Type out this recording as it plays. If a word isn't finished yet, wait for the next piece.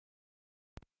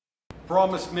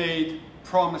Promise made,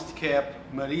 promise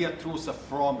kept. Maria Trusa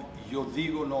from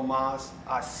Digo no Mas,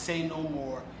 I Say No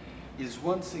More, is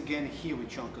once again here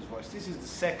with Yonkers Voice. This is the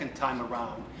second time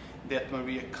around that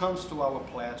Maria comes to our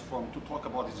platform to talk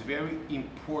about this very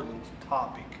important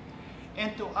topic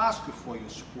and to ask you for your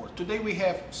support. Today we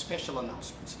have special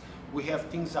announcements. We have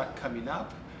things that are coming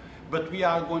up, but we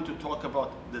are going to talk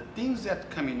about the things that are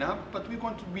coming up, but we're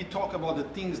going to be talking about the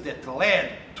things that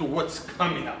led to what's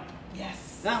coming up. Yes.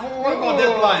 Now, what about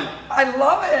that line? I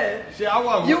love it. See,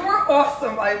 you were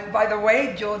awesome. By the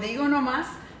way, Yo Digo No Mas.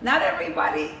 Not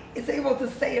everybody is able to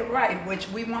say it right, which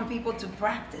we want people to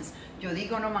practice. Yo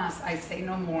Digo No Mas, I Say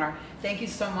No More. Thank you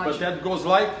so much. But that goes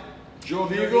like, Yo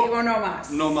Digo No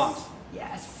Mas. No Mas.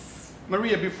 Yes.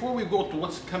 Maria, before we go to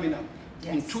what's coming up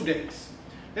in 2 days,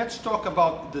 let's talk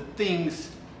about the things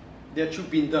that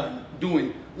you've been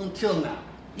doing until now.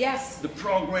 Yes. The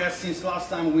progress since last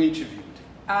time we interviewed.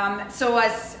 So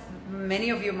as many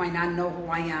of you might not know who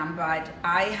I am, but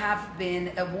I have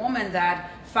been a woman that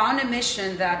found a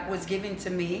mission that was given to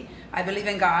me. I believe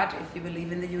in God. If you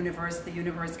believe in the universe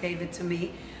gave it to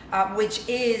me, which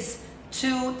is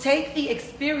to take the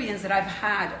experience that I've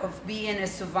had of being a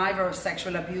survivor of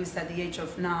sexual abuse at the age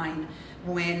of 9,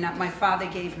 when my father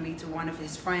gave me to one of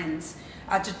his friends,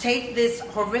 to take this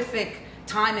horrific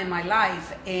time in my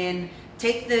life and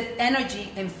take the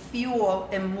energy and fuel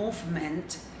a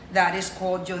movement that is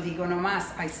called Yo Digo No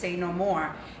Mas, I Say No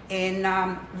More. And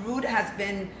Ruth has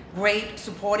been great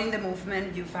supporting the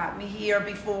movement. You've had me here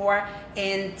before.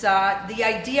 And the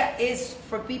idea is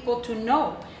for people to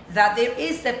know that there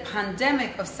is a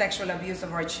pandemic of sexual abuse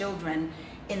of our children,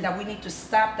 and that we need to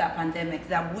stop that pandemic,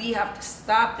 that we have to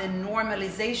stop the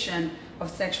normalization of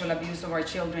sexual abuse of our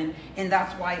children. And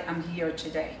that's why I'm here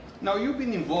today. Now, you've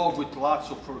been involved with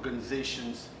lots of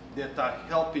organizations that are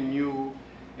helping you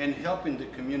and helping the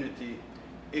community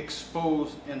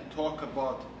expose and talk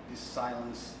about this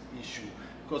silence issue.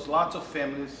 Because lots of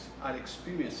families are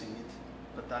experiencing it,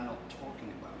 but are not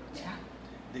talking about it. Yeah.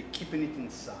 They're keeping it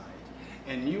inside.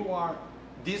 And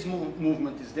this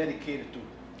movement is dedicated to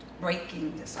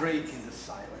breaking the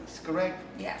silence, correct?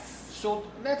 Yes. So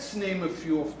let's name a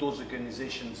few of those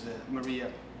organizations,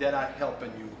 Maria, that are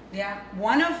helping you. Yeah,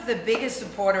 one of the biggest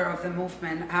supporter of the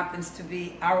movement happens to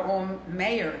be our own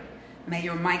mayor,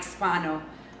 Mayor Mike Spano.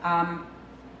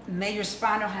 Mayor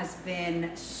Spano has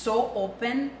been so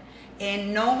open,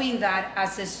 and knowing that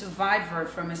as a survivor,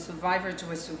 from a survivor to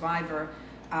a survivor,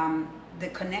 the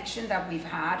connection that we've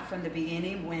had from the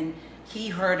beginning when he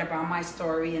heard about my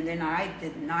story, and then I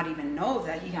did not even know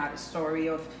that he had a story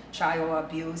of child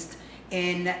abuse,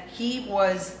 and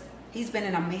he's been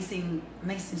an amazing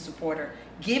supporter,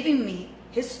 giving me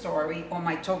his story on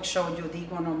my talk show, Yo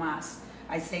Digo No Mas,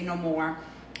 I Say No More.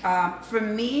 For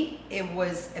me, it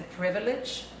was a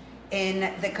privilege,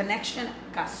 and the connection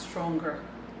got stronger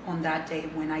on that day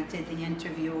when I did the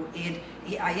interview.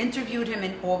 I interviewed him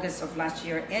in August of last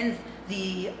year, and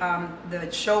the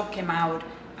show came out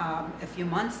a few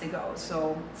months ago,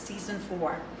 so season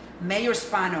 4. Mayor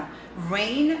Spano.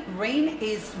 RAIN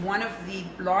is one of the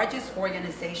largest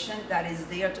organizations that is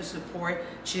there to support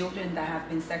children that have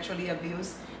been sexually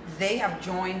abused. They have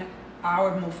joined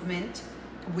our movement.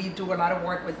 We do a lot of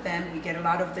work with them. We get a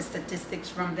lot of the statistics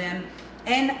from them.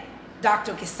 And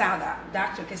Dr. Quesada,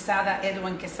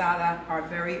 Edwin Quesada, our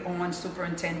very own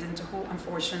superintendent, who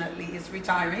unfortunately is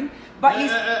retiring. But he's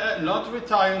not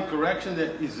retiring, correction,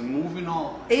 that is moving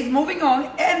on. He's moving on,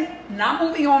 and not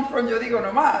moving on from Yo Digo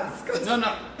No Mas.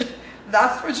 No.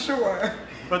 That's for sure.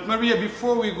 But Maria,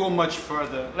 before we go much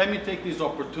further, let me take this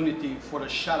opportunity for a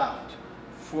shout out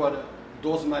for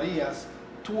Dos Marias,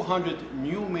 200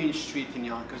 New Main Street in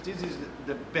Yonkers. This is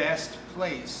the best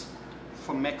place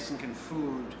for Mexican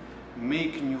food,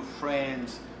 make new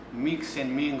friends, mix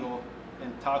and mingle,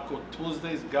 and Taco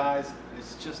Tuesdays, guys,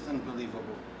 it's just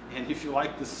unbelievable. And if you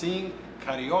like to sing,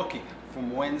 karaoke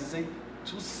from Wednesday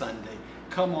to Sunday,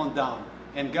 come on down.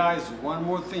 And guys, one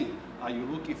more thing, are you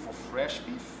looking for fresh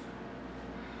beef?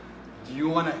 Do you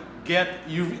want to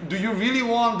do you really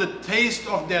want the taste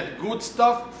of that good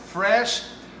stuff? Fresh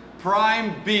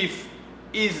prime beef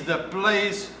is the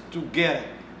place to get it.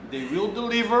 They will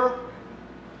deliver.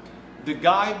 The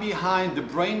guy behind, the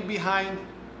brain behind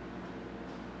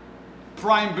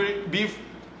prime beef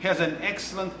has an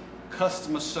excellent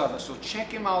customer service. So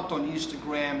check him out on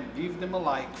Instagram, give them a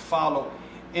like, follow,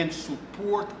 and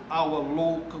support our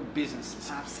local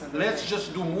businesses. Absolutely. Let's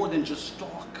just do more than just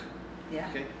talk. Yeah.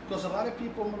 Okay? Because a lot of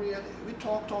people, Maria, we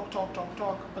talk,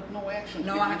 but no action.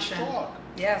 No action. Talk.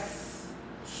 Yes.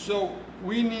 So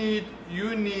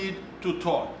you need to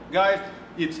talk. Guys,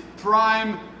 it's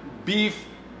Prime Beef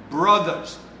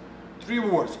Brothers. 3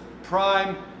 words,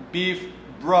 Prime Beef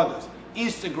Brothers.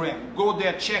 Instagram, go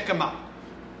there, check them out.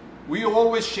 We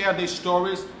always share these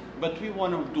stories, but we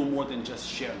want to do more than just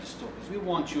share the stories. We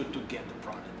want you to get the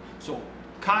product. So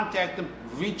contact them,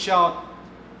 reach out,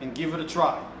 and give it a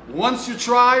try. Once you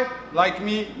try, like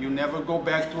me, you never go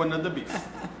back to another beef.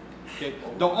 Okay?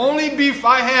 The only beef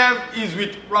I have is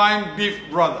with Prime Beef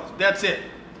Brothers. That's it.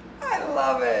 I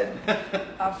love it.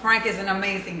 Frank is an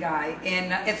amazing guy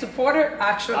and a supporter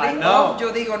actually of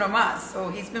Yo Digo No Mas. So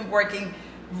he's been working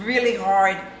really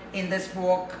hard in this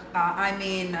book. I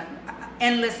mean,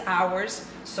 endless hours.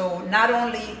 So not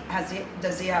only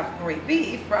does he have great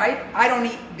beef, right? I don't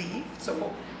eat beef,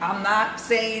 so I'm not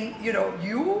saying, you know,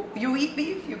 you eat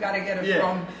beef, you gotta get it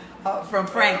from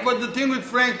Frank. But the thing with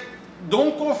Frank,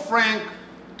 don't call Frank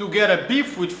to get a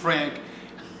beef with Frank.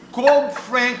 Call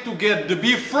Frank to get the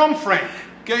beef from Frank.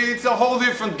 Okay, it's a whole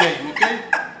different game. Okay.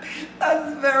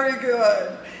 That's very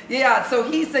good. Yeah, so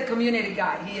he's a community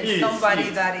guy. He is somebody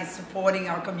that is supporting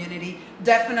our community.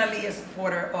 Definitely a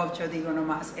supporter of Yo Digo No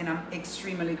Mas, and I'm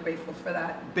extremely grateful for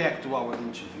that. Back to our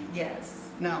interview. Yes.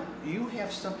 Now, you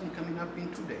have something coming up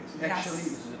in 2 days. Yes. Actually,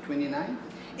 it's the 29th.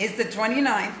 It's the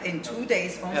 29th in 2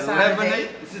 days on Saturday.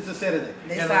 It's a Saturday.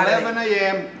 This At Saturday. 11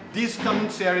 a.m. this coming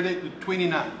Saturday, the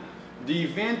 29th. The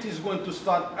event is going to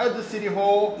start at the City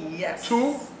Hall. Yes.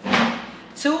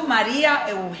 To Maria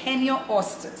Eugenio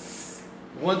Hostos.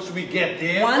 Once we get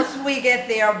there. Once we get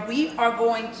there, we are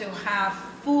going to have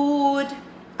food.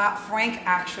 Frank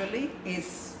actually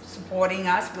is supporting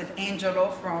us with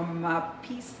Angelo from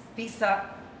Pizza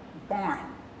Barn,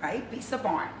 right? Pizza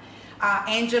Barn.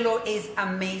 Angelo is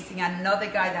amazing. Another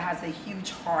guy that has a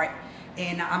huge heart,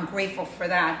 and I'm grateful for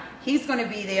that. He's going to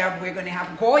be there. We're going to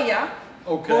have Goya.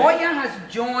 Okay. Goya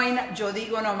has joined Yo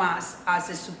Digo No Mas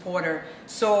as a supporter.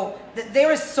 So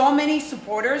there are so many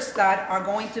supporters that are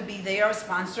going to be there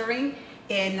sponsoring,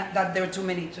 and that there are too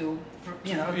many to,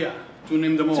 you know. Yeah, to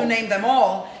name them all. To name them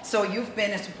all. So you've been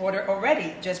a supporter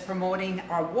already, just promoting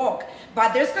our walk.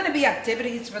 But there's going to be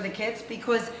activities for the kids,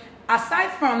 because aside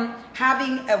from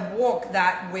having a walk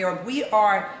where we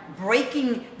are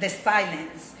breaking the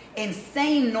silence and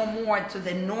saying no more to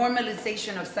the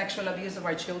normalization of sexual abuse of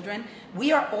our children,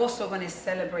 we are also going to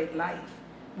celebrate life.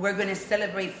 We're going to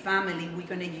celebrate family. We're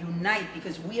going to unite,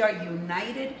 because we are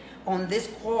united on this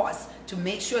cause to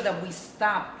make sure that we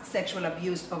stop sexual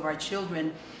abuse of our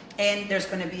children. And there's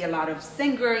going to be a lot of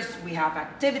singers. We have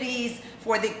activities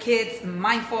for the kids,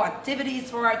 mindful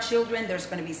activities for our children. There's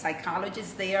going to be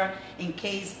psychologists there in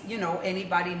case, you know,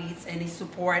 anybody needs any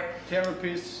support.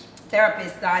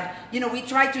 Therapists that, you know, we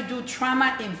try to do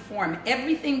trauma informed.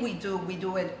 Everything we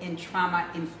do it in trauma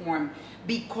informed,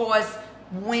 because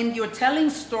when you're telling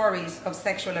stories of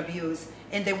sexual abuse,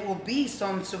 and there will be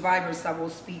some survivors that will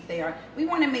speak there, we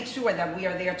want to make sure that we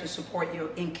are there to support you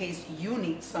in case you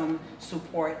need some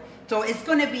support. So it's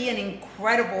going to be an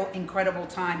incredible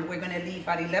time. We're going to leave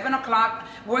at 11 o'clock.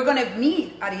 We're going to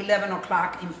meet at 11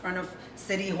 o'clock in front of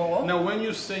City Hall. Now, when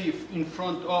you say in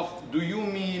front of, do you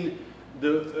mean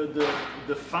the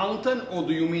fountain, or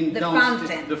do you mean the downstairs?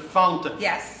 fountain? The fountain.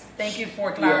 Yes, thank you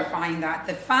for clarifying that.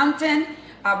 The fountain,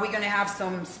 we're going to have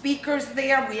some speakers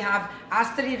there. We have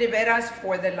Astrid Rivera,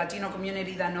 for the Latino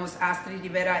community that knows. Astrid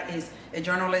Rivera is a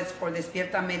journalist for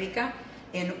Despierta America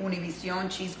in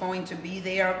Univision. She's going to be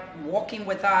there walking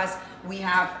with us. We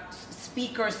have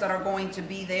speakers that are going to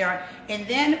be there. And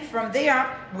then from there,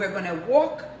 we're going to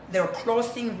walk. They're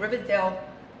closing Riverdale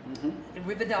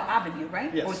Avenue,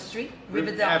 right? Yes. Or street?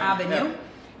 Riverdale Avenue.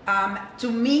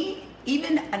 To me,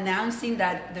 even announcing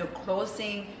that they're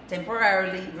closing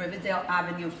temporarily Riverdale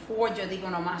Avenue for Yo Digo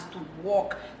No Mas to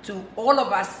walk, to all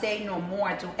of us say no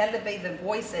more, to elevate the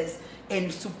voices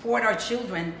and support our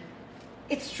children,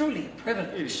 it's truly a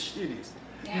privilege. It is.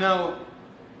 Yeah. Now,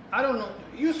 I don't know,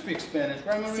 you speak Spanish,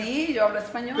 right, Maria? Sí, yo hablo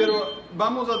español. Pero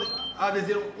vamos a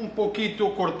decir un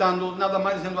poquito, cortando, nada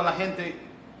más diciendo a la gente,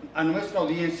 a nuestra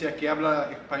audiencia que habla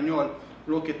español,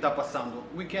 lo que está pasando.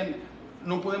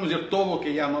 No podemos decir todo lo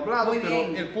que ya hemos hablado,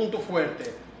 pero el punto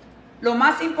fuerte. Lo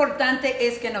más importante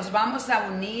es que nos vamos a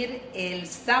unir el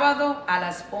sábado a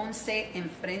las 11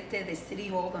 enfrente de City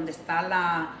Hall, donde está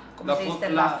la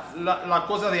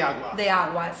cosa de agua. De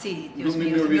agua, sí, Dios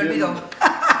mío, me se me olvidó.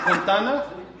 ¿Fontana?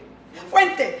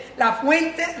 La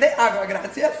fuente de agua,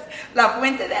 gracias. La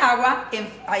fuente de agua,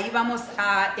 ahí vamos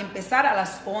a empezar a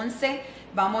las 11,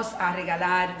 vamos a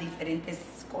regalar diferentes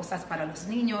cosas para los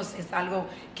niños. Es algo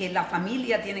que la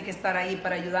familia tiene que estar ahí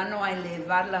para ayudarnos a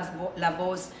elevar la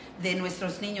voz de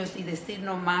nuestros niños y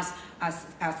decirnos más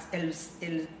el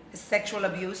sexual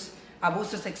abuse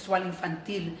abuso sexual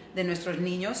infantil de nuestros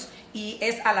niños, y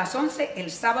es a las 11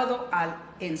 el sábado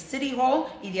en City Hall,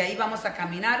 y de ahí vamos a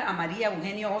caminar a María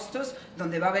Eugenio Hostos,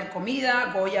 donde va a haber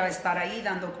comida. Goya va a estar ahí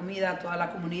dando comida a toda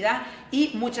la comunidad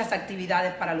y muchas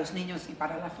actividades para los niños y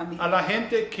para la familia. A la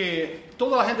gente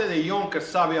toda la gente de Yonkers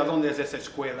sabe a dónde es esa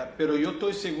escuela, pero yo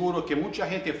estoy seguro que mucha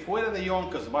gente fuera de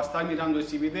Yonkers va a estar mirando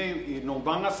ese video y no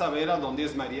van a saber a dónde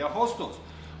es María Hostos.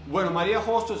 Bueno, María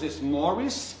Hostos es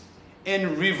Morris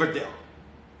and Riverdale,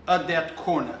 at that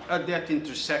corner, at that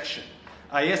intersection,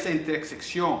 a esa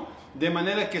intersección. De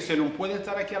manera que si no pueden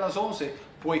estar aquí a las 11,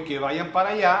 pues que vayan para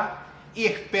allá y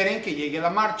esperen que llegue la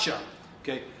marcha.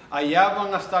 ¿Okay? Allá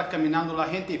van a estar caminando la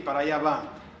gente y para allá van.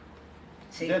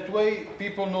 Sí. That way,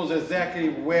 people knows exactly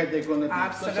where they're going to be.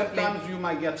 Absolutely. So sometimes you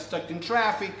might get stuck in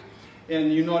traffic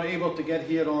and you're not able to get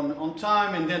here on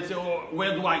time, and then say, oh,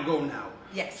 where do I go now?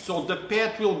 Yes. So the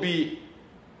path will be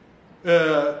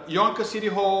Yonkers City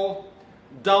Hall,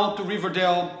 down to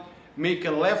Riverdale, make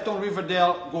a left on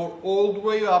Riverdale, go all the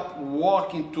way up,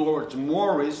 walking towards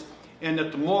Morris, and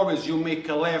at Morris you make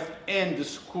a left and the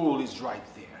school is right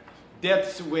there.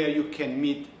 That's where you can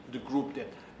meet the group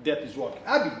that is walking.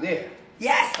 I'll be there.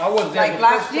 Yes, I was there like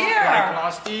last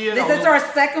year. This is our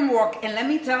second walk, and let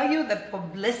me tell you, the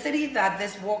publicity that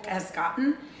this walk has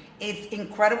gotten, it's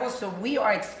incredible. So we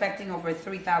are expecting over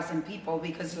 3,000 people,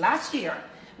 because last year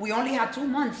we only had 2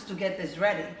 months to get this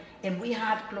ready, and we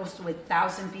had close to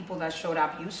 1,000 people that showed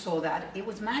up. You saw that. It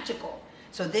was magical.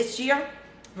 So this year,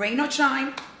 rain or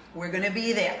shine, we're going to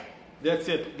be there. That's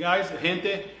it. Guys,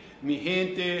 mi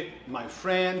gente, my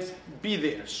friends, be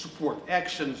there. Support.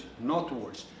 Actions, not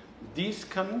words. This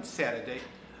coming Saturday,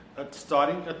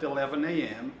 starting at 11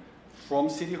 a.m. from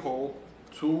City Hall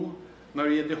to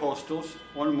Maria de Hostos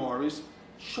on Morris.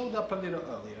 Showed up a little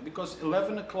earlier because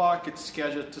 11 o'clock it's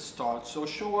scheduled to start. So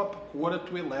show up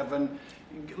 11:15,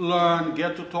 learn,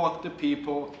 get to talk to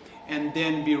people, and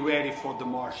then be ready for the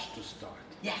march to start.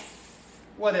 Yes.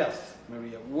 What else,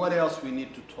 Maria? What else we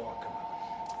need to talk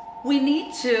about? We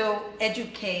need to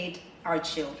educate our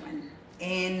children.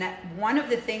 And one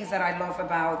of the things that I love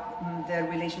about the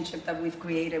relationship that we've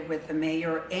created with the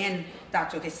mayor and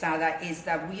Dr. Quesada is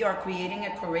that we are creating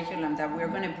a curriculum that we're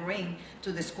going to bring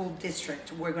to the school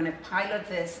district. We're going to pilot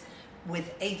this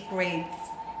with 8th grades.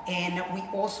 And we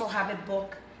also have a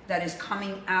book that is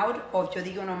coming out of Yo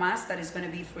Digo No Más that is going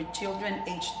to be for children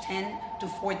aged 10 to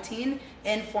 14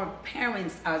 and for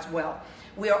parents as well.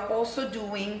 We are also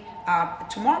doing,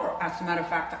 tomorrow, as a matter of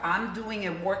fact, I'm doing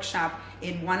a workshop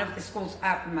in one of the schools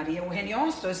at Maria Eugenio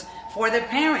Hostos for the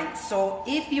parents. So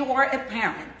if you are a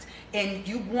parent and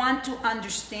you want to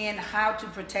understand how to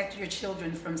protect your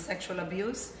children from sexual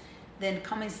abuse, then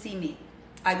come and see me.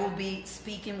 I will be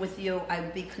speaking with you, I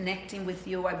will be connecting with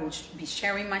you, I will be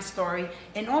sharing my story,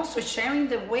 and also sharing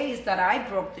the ways that I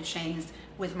broke the chains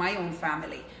with my own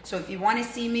family. So if you want to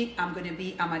see me, I'm going to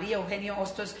be at Maria Eugenio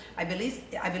Hostos. I believe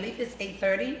it's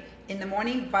 8:30 in the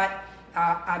morning, but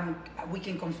we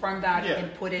can confirm that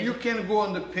and put it. You can go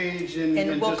on the page and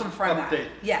we'll just confirm update. that.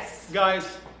 Yes. Guys,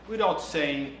 without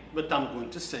saying, but I'm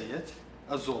going to say it,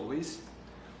 as always,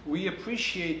 we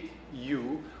appreciate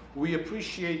you. We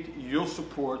appreciate your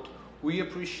support. We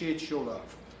appreciate your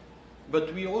love.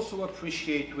 But we also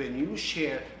appreciate when you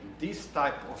share this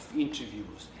type of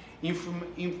interviews,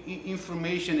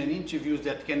 information and interviews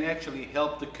that can actually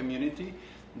help the community,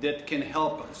 that can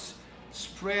help us.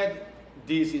 Spread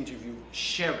this interview.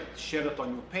 Share it. Share it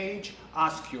on your page.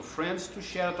 Ask your friends to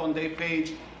share it on their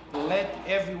page. Let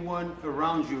everyone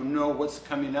around you know what's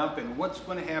coming up and what's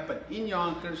going to happen in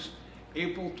Yonkers,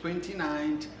 April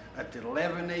 29th, at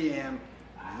 11 a.m.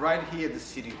 right here at the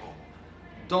City Hall.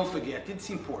 Don't forget, it's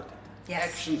important. Yes.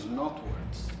 Actions, not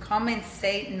words. Come and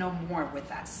say no more with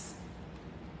us.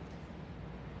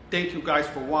 Thank you guys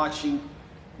for watching.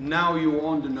 Now you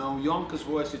on the know. Yonkers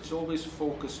Voice, it's always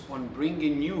focused on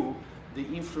bringing you the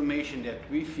information that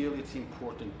we feel it's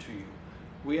important to you.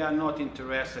 We are not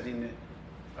interested in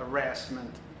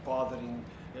harassment, bothering,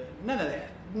 none of that.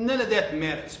 None of that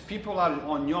matters. People are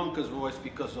on Yonkers Voice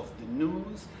because of the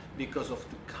news, because of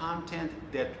the content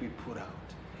that we put out.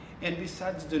 And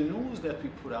besides the news that we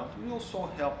put out, we also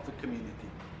help the community.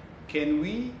 Can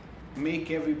we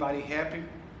make everybody happy?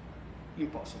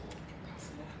 Impossible.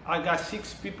 I got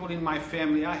 6 people in my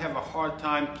family. I have a hard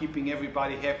time keeping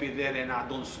everybody happy there, and I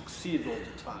don't succeed all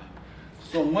the time.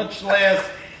 So much less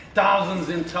thousands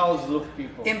and thousands of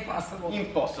people. Impossible.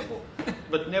 Impossible.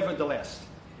 But nevertheless,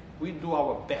 we do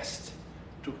our best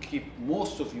to keep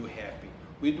most of you happy.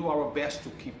 We do our best to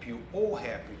keep you all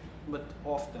happy, but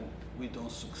often we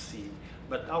don't succeed.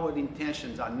 But our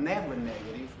intentions are never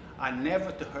negative, are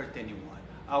never to hurt anyone,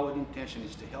 Our intention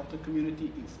is to help the community,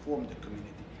 inform the community.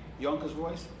 Yonkers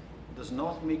Voice does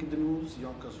not make the news.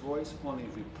 Yonkers Voice only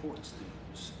reports the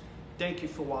news. Thank you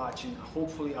for watching.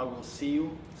 Hopefully I will see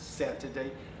you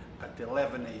Saturday at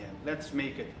 11 a.m. Let's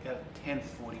make it at 10:45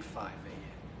 a.m.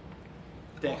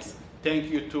 Thank you. Thank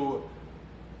you to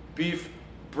Beef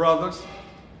Brothers,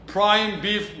 Prime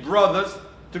Beef Brothers,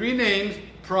 3 names,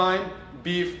 Prime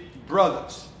Beef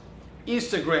Brothers.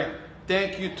 Instagram,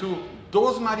 thank you to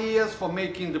Dos Marias for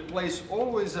making the place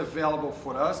always available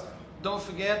for us. Don't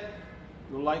forget,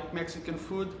 you like Mexican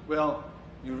food? Well,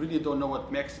 you really don't know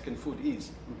what Mexican food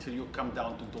is until you come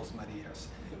down to Dos Marias.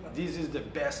 This is the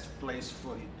best place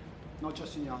for it, not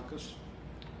just in Yonkers.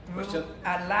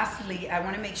 Lastly, I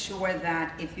want to make sure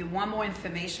that if you want more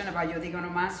information about Yo Digo No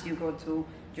Mas, you go to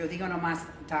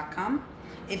yodigonomas.com.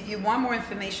 If you want more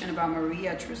information about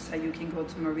Maria Trusa, you can go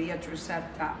to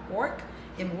mariatrusa.org,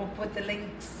 and we'll put the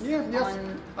links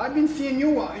on. I've been seeing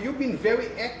you. You've been very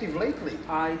active lately.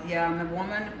 Yeah, I'm a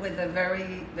woman with a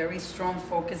very, very strong,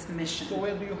 focused mission. So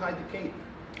where do you hide the cape?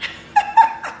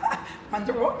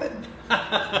 Wonder Woman.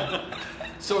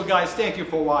 So guys, thank you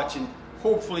for watching.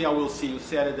 Hopefully I will see you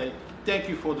Saturday. Thank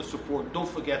you for the support. Don't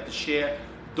forget to share.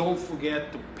 Don't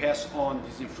forget to pass on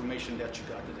this information that you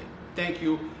got today. Thank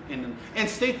you, and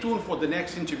stay tuned for the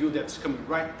next interview that's coming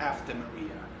right after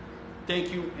Maria.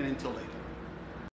 Thank you, and until later.